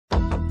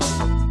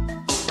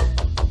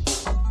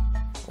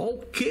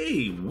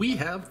Okay, we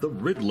have the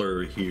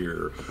Riddler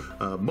here.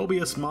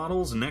 Moebius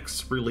Models'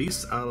 next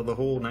release out of the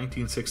whole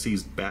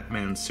 1960s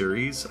Batman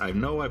series. I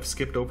know I've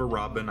skipped over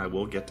Robin, I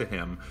will get to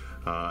him.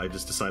 I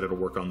just decided to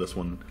work on this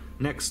one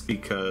next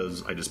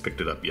because I just picked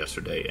it up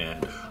yesterday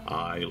and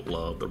I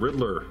love the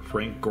Riddler.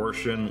 Frank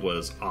Gorshin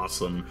was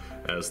awesome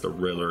as the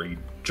Riddler. He'd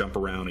jump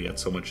around, he had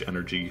so much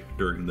energy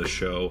during the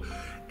show.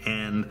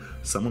 And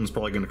someone's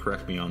probably going to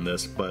correct me on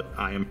this, but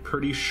I am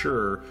pretty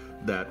sure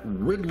that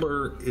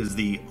Riddler is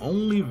the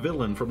only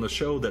villain from the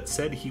show that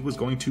said he was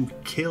going to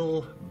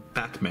kill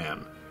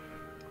Batman.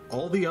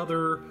 All the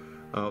other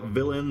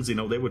villains, you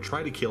know, they would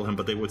try to kill him,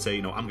 but they would say,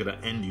 you know, I'm going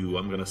to end you,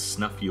 I'm going to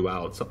snuff you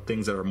out. Some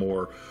things that are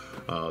more,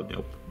 you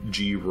know,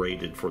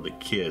 G-rated for the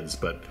kids.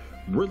 But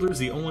Riddler's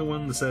the only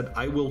one that said,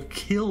 I will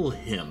kill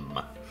him.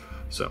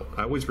 So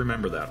I always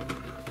remember that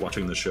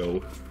watching the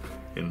show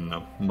in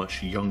a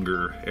much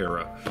younger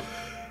era.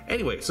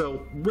 Anyway,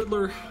 so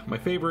Riddler, my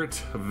favorite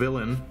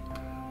villain.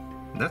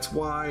 That's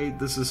why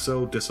this is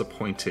so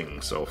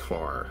disappointing so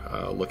far,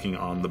 looking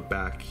on the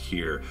back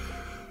here.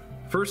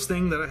 First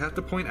thing that I have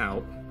to point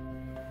out,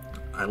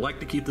 I like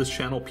to keep this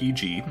channel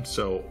PG,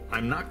 so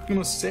I'm not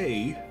going to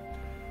say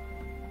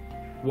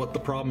what the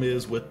problem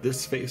is with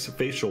this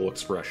facial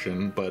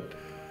expression, but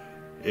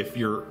if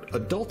you're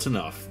adult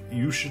enough,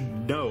 you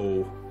should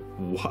know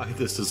why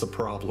this is a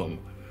problem.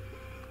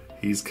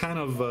 He's kind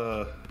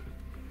of,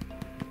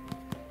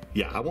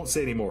 yeah, I won't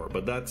say anymore,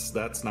 but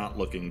that's not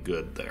looking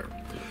good there.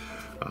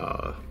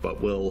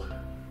 But we'll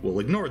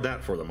ignore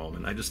that for the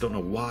moment. I just don't know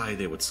why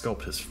they would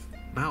sculpt his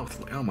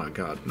mouth. Oh my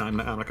god, I'm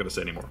not going to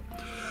say anymore.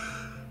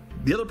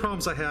 The other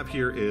problems I have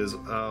here is,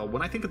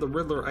 when I think of the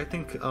Riddler, I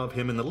think of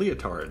him in the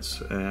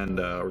leotards, and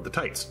or the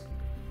tights.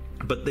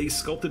 But they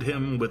sculpted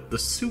him with the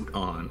suit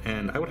on,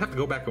 and I would have to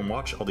go back and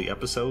watch all the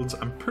episodes.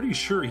 I'm pretty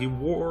sure he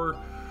wore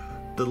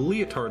the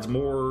leotards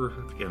more,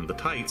 and the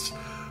tights,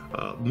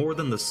 more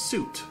than the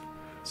suit.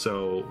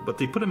 So, but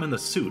they put him in the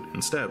suit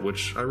instead,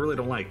 which I really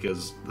don't like,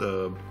 because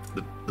the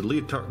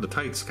leotard, the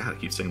tights, God, I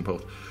keep saying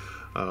both,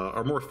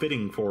 are more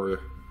fitting for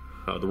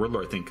the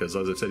Riddler, I think, because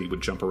as I said, he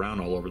would jump around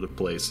all over the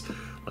place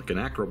like an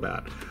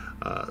acrobat.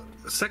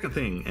 Second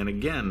thing, and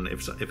again,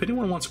 if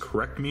anyone wants to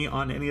correct me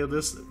on any of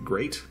this,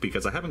 great,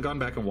 because I haven't gone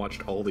back and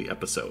watched all the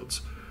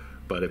episodes.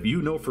 But if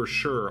you know for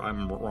sure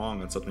I'm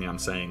wrong on something I'm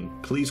saying,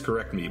 please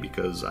correct me,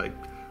 because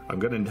I'm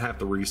going to have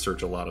to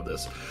research a lot of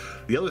this.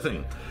 The other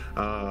thing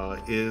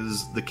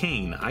is the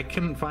cane. I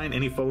couldn't find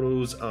any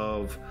photos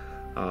of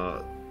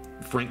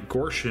Frank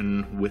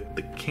Gorshin with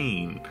the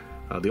cane.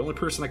 The only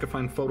person I could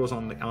find photos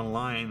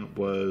online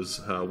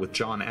was with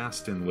John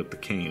Astin with the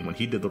cane when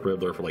he did the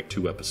Riddler for like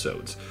 2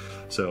 episodes.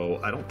 So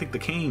I don't think the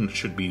cane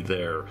should be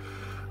there.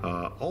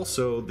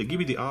 Also, they give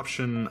you the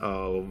option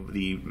of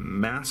the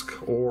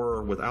mask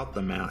or without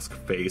the mask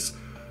face.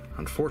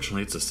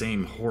 Unfortunately, it's the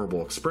same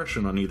horrible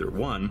expression on either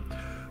one.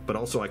 But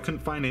also, I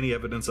couldn't find any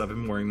evidence of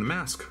him wearing the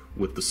mask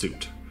with the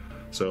suit.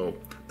 So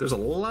there's a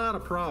lot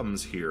of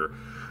problems here.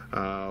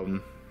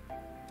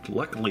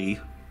 Luckily,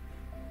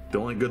 the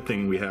only good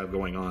thing we have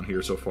going on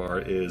here so far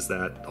is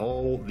that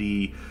all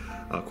the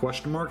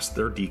question marks,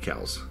 they're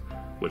decals,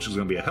 which is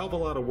going to be a hell of a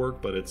lot of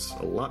work, but it's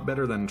a lot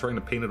better than trying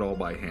to paint it all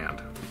by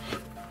hand.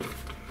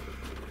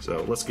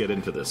 So let's get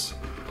into this.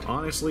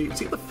 Honestly,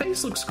 see, the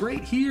face looks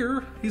great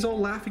here. He's all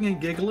laughing and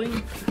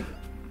giggling.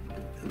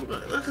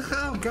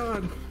 Oh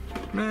god,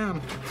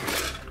 man.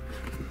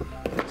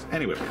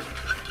 Anyway,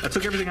 I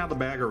took everything out of the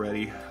bag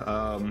already.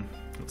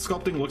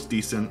 Sculpting looks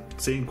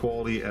decent, same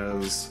quality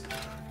as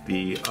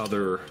the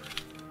other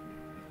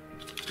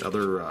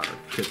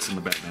kits in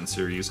the Batman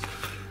series.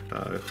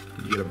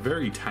 You get a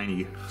very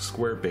tiny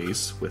square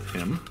base with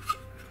him.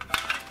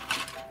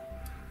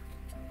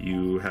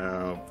 You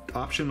have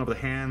option of the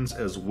hands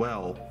as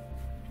well.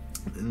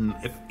 And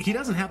if he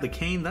doesn't have the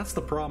cane, that's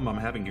the problem I'm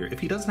having here. If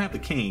he doesn't have the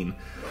cane,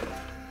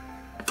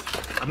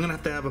 I'm gonna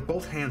have to have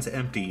both hands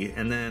empty,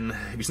 and then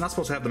if he's not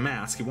supposed to have the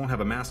mask, he won't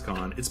have a mask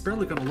on. It's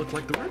barely gonna look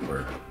like the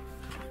Riddler.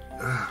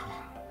 Oh,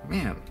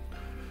 man.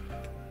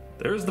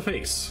 There's the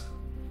face.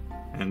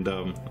 And,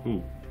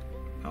 ooh.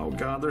 Oh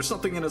god, there's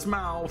something in his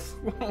mouth.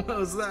 What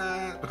was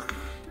that?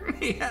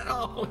 He had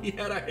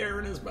a hair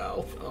in his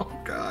mouth. Oh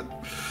god.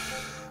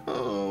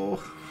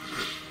 Oh.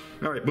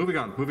 Alright, moving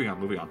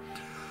on.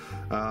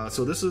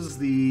 So this is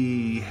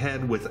the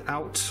head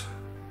without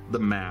the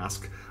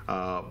mask,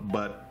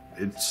 but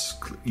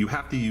you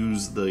have to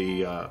use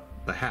the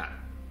hat,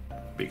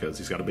 because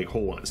he's got a big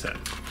hole in his head.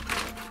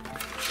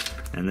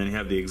 And then you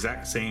have the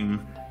exact same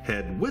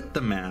head with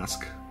the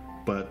mask,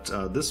 but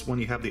this one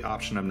you have the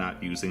option of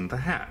not using the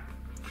hat.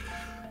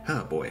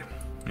 Oh boy.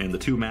 And the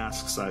 2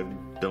 masks, I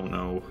don't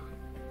know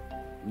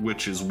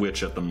which is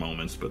which at the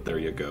moment, but there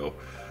you go.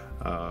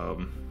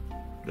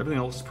 Everything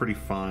else is pretty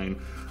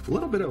fine. A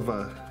little bit of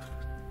a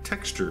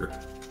texture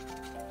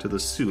to the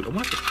suit. I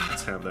wonder if the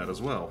pants have that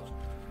as well.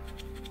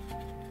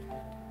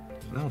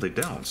 No, they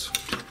don't.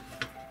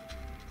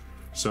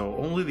 So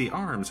only the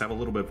arms have a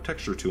little bit of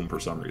texture to them for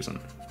some reason.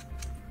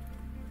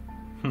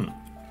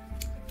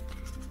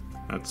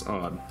 That's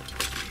odd.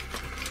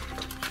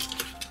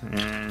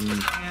 And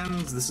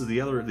hands, this is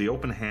the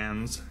open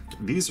hands.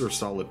 These are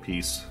solid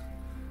piece.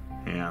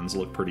 Hands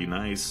look pretty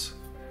nice.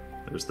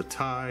 There's the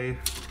tie.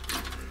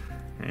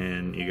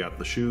 And you got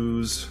the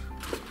shoes.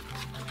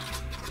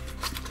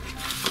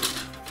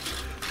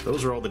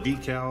 Those are all the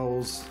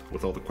decals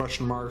with all the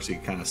question marks. You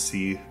can kind of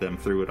see them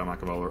through it. I'm not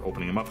going to bother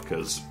opening them up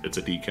because it's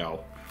a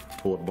decal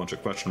full of a bunch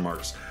of question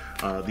marks.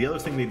 The other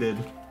thing they did,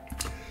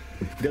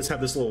 it does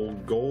have this little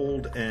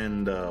gold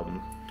and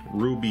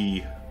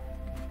ruby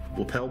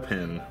lapel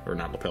pin, or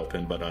not lapel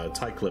pin, but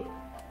tie clip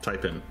tie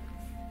pin.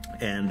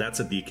 And that's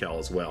a decal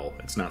as well.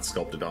 It's not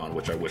sculpted on,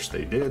 which I wish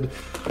they did.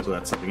 So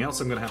that's something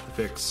else I'm going to have to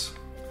fix.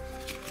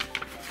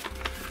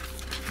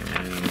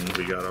 And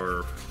we got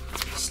our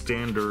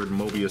standard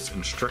Moebius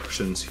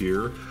instructions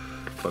here,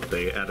 but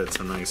they added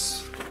some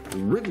nice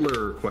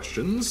Riddler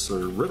questions,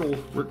 or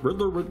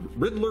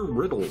Riddler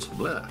riddles.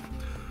 Blah.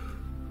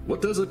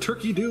 What does a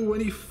turkey do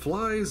when he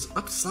flies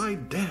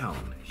upside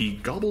down? He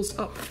gobbles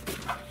up.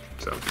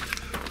 So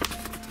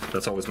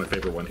that's always my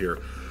favorite one here.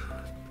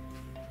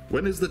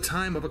 When is the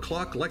time of a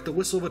clock like the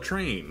whistle of a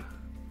train?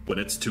 When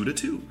it's 2 to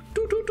 2.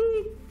 Doo, doo,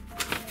 doo.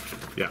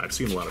 Yeah, I've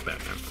seen a lot of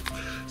Batman.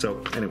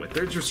 So anyway,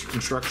 there's your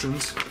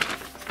instructions.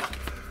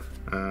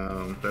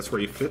 That's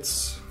where he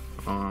fits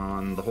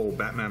on the whole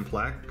Batman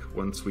plaque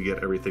once we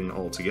get everything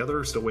all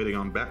together. Still waiting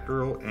on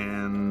Batgirl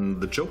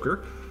and the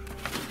Joker.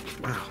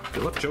 Wow,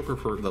 they left Joker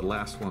for the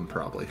last one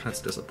probably.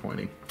 That's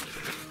disappointing.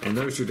 And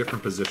there's your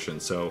different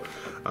positions. So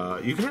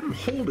you can have him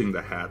holding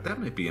the hat. That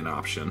might be an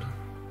option.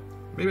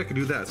 Maybe I could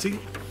do that. See,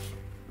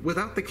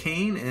 without the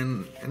cane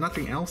and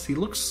nothing else, he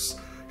looks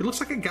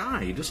like a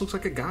guy. He just looks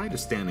like a guy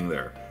just standing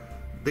there.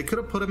 They could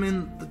have put him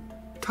in the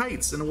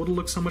tights and it would have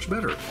looked so much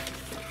better.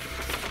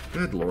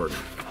 Good Lord.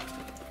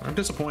 I'm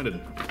disappointed.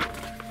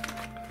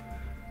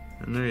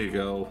 And there you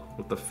go,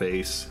 with the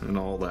face and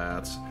all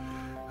that.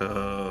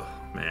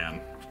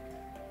 Man.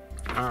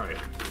 Alright,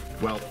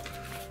 well,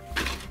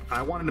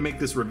 I wanted to make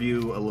this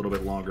review a little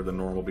bit longer than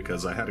normal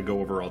because I had to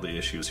go over all the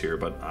issues here,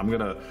 but we're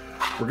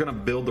gonna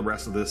build the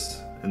rest of this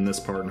in this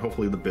part, and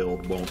hopefully the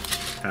build won't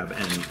have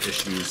any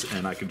issues,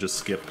 and I can just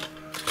skip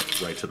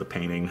right to the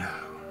painting.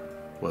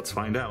 Let's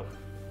find out.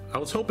 I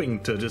was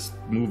hoping to just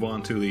move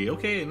on to the,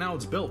 okay, now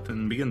it's built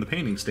and begin the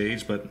painting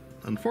stage, but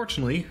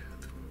unfortunately,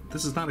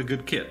 this is not a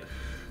good kit.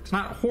 It's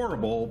not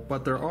horrible,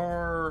 but there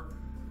are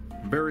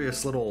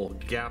various little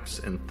gaps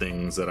and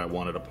things that I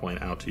wanted to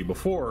point out to you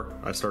before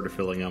I started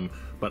filling them,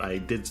 but I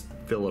did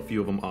fill a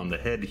few of them on the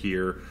head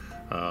here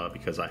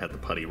because I had the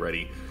putty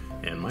ready,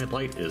 and my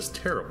light is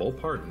terrible,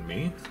 pardon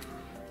me.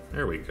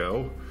 There we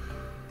go.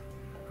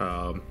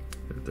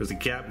 There's a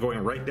gap going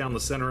right down the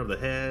center of the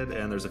head,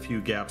 and there's a few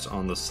gaps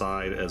on the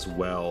side as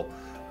well,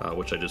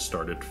 which I just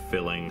started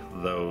filling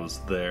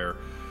those there.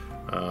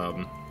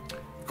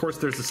 Of course,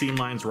 there's the seam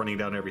lines running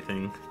down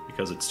everything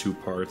because it's two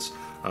parts.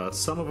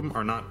 Some of them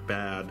are not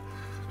bad.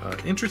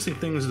 Interesting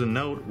things to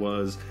note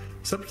was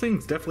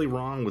something's definitely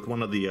wrong with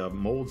one of the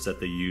molds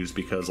that they used,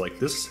 because like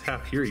this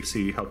half here, you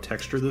see how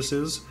textured this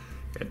is,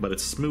 but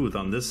it's smooth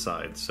on this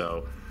side,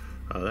 so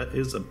that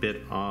is a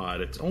bit odd.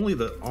 It's only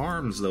the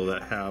arms though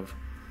that have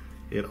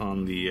it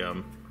on the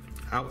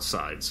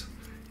outsides.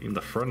 Even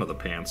the front of the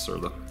pants, or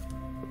the,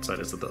 what side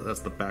is it?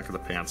 That's the back of the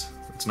pants.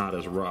 It's not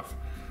as rough.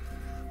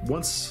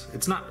 Once,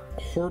 it's not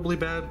horribly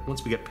bad.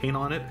 Once we get paint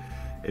on it,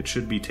 it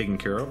should be taken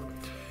care of.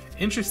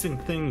 Interesting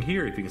thing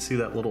here, if you can see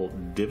that little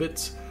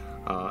divot,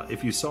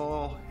 if you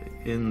saw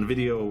in the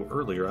video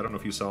earlier, I don't know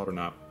if you saw it or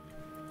not,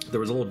 there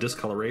was a little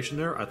discoloration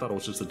there. I thought it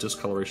was just a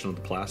discoloration of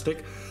the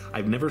plastic.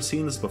 I've never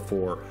seen this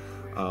before.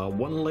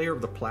 One layer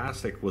of the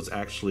plastic was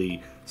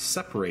actually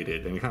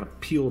separated and kind of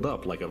peeled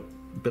up like a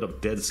bit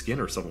of dead skin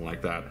or something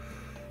like that.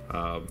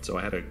 So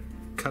I had to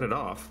cut it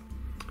off,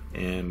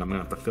 and I'm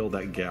gonna have to fill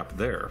that gap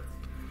there.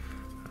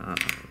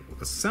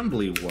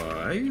 Assembly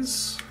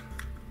wise,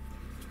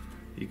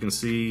 you can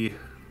see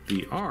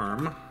the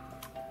arm.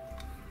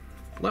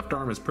 Left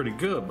arm is pretty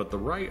good, but the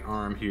right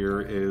arm here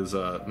is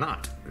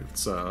not.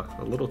 It's a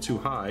little too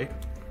high,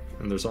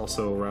 and there's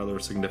also a rather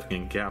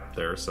significant gap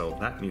there, so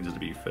that needs to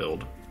be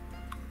filled.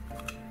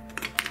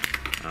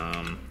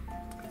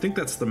 I think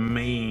that's the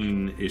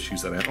main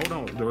issues that I have.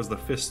 Oh no, there was the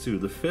fist too.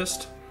 The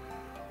fist,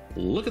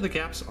 look at the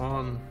gaps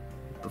on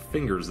the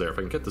fingers there. If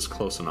I can get this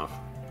close enough,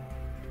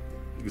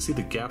 you can see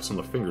the gaps on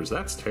the fingers.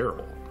 That's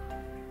terrible,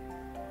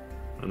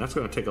 and that's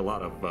going to take a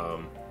lot of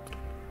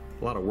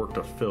work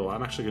to fill.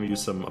 I'm actually going to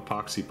use some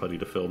epoxy putty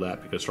to fill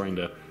that, because trying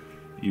to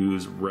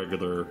use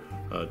regular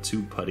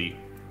tube putty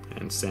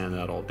and sand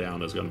that all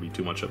down is going to be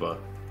too much of a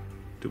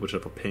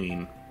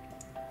pain.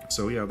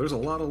 So yeah, there's a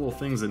lot of little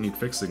things that need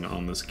fixing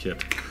on this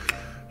kit,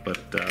 but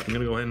I'm going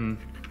to go ahead and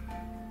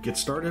get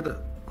started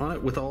on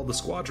it with all the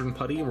squadron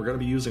putty, and we're going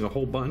to be using a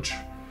whole bunch,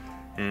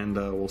 and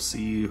we'll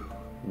see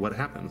what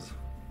happens.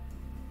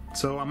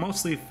 So I'm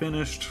mostly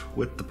finished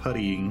with the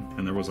puttying,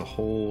 and there was a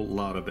whole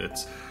lot of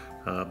it.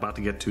 About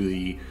to get to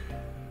the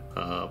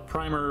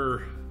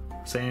primer,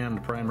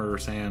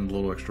 sand,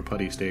 little extra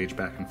putty stage,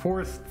 back and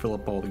forth, fill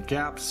up all the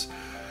gaps.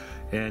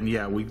 And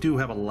yeah, we do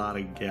have a lot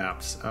of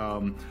gaps.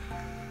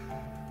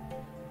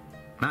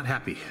 not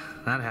happy.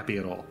 Not happy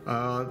at all.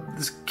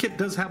 This kit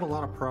does have a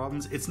lot of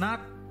problems. It's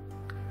not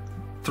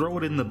throw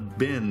it in the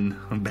bin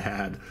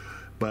bad,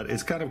 but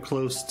it's kind of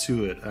close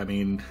to it. I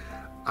mean,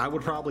 I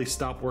would probably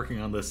stop working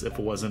on this if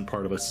it wasn't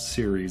part of a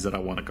series that I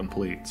want to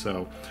complete.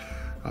 So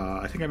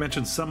I think I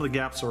mentioned some of the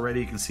gaps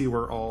already. You can see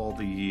where all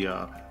the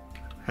I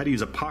had to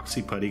use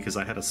epoxy putty because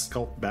I had to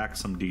sculpt back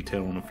some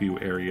detail in a few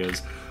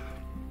areas.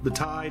 The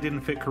tie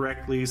didn't fit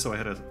correctly, so I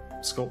had to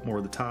sculpt more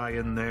of the tie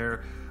in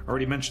there. I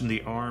already mentioned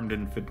the arm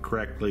didn't fit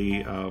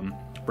correctly.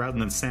 Rather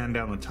than sand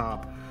down the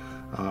top,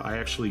 I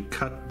actually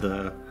cut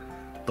the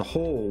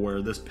hole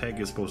where this peg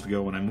is supposed to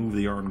go, and I moved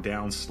the arm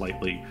down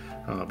slightly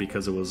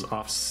because it was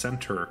off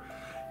center,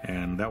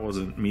 and that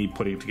wasn't me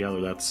putting it together.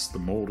 That's the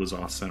mold was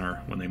off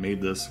center when they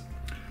made this.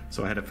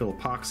 So I had to fill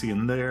epoxy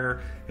in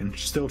there and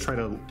still try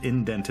to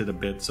indent it a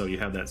bit so you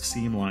have that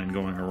seam line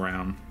going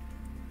around.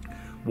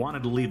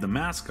 Wanted to leave the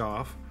mask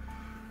off.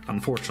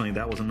 Unfortunately,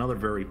 that was another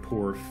very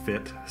poor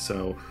fit,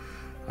 so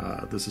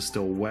this is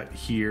still wet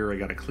here. I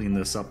got to clean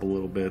this up a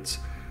little bit.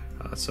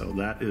 So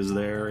that is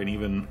there, and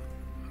even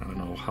I don't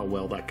know how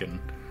well that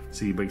can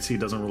see, but you see it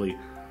doesn't really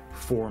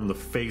form the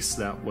face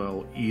that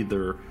well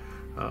either.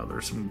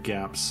 There's some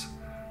gaps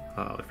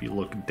if you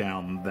look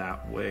down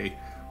that way,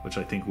 which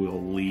I think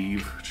we'll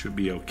leave. Should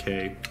be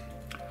okay.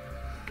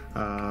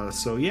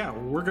 So yeah,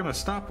 we're gonna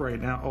stop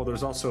right now. Oh,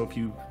 there's also, if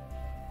you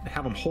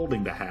have them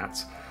holding the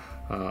hats,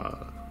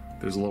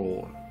 there's a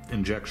little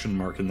injection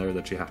mark in there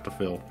that you have to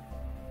fill.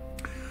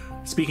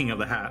 Speaking of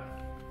the hat,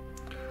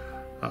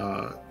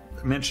 I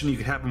mentioned you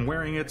could have them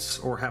wearing it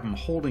or have them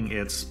holding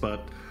it,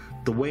 but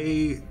the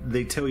way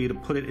they tell you to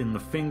put it in the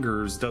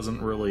fingers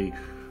doesn't really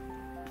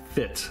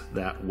fit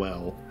that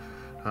well.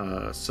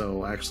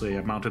 So actually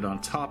I mounted on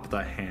top of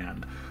the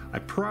hand. I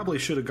probably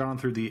should have gone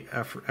through the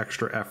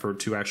extra effort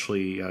to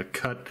actually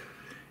cut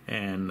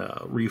and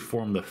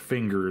reform the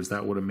fingers.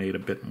 That would have made a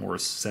bit more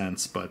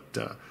sense, but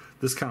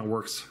this kind of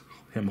works,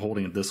 him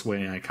holding it this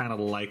way, and I kind of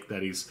like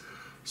that he's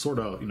sort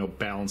of, you know,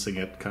 balancing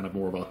it, kind of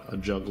more of a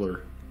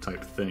juggler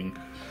type thing.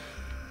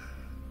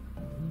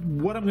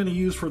 What I'm going to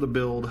use for the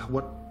build,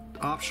 what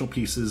optional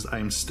pieces,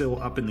 I'm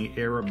still up in the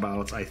air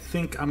about. I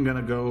think I'm going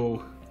to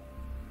go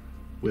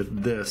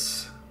with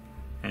this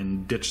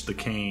and ditch the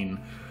cane.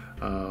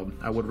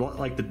 I would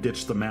like to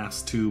ditch the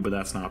mask too, but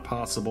that's not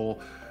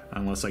possible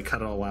unless I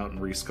cut it all out and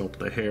resculpt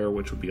the hair,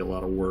 which would be a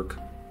lot of work.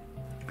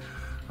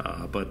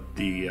 But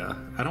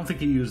I don't think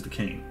he used the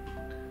cane.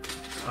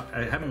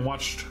 I haven't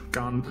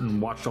gone and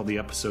watched all the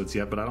episodes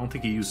yet, but I don't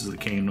think he uses the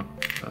cane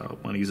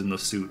when he's in the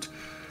suit.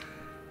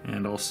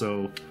 And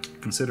also,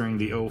 considering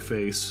the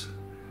O-face,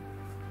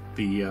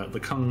 the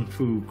Kung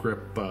Fu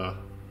grip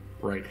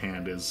right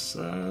hand is...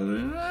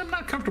 I'm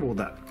not comfortable with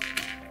that.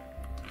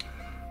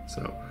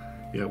 So,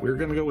 yeah, we're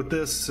going to go with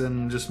this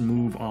and just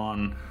move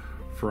on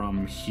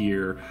from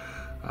here.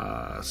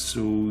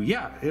 So,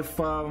 yeah, if...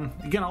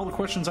 again, all the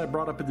questions I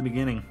brought up at the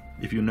beginning,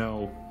 if you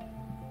know,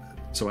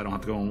 so I don't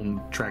have to go and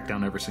track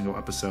down every single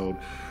episode.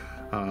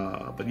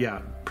 But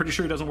yeah, pretty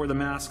sure he doesn't wear the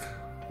mask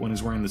when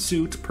he's wearing the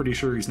suit. Pretty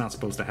sure he's not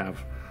supposed to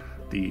have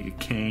the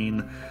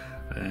cane,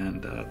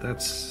 and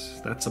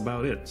that's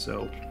about it.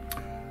 So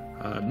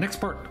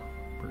next part,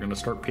 we're gonna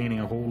start painting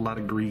a whole lot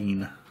of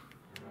green.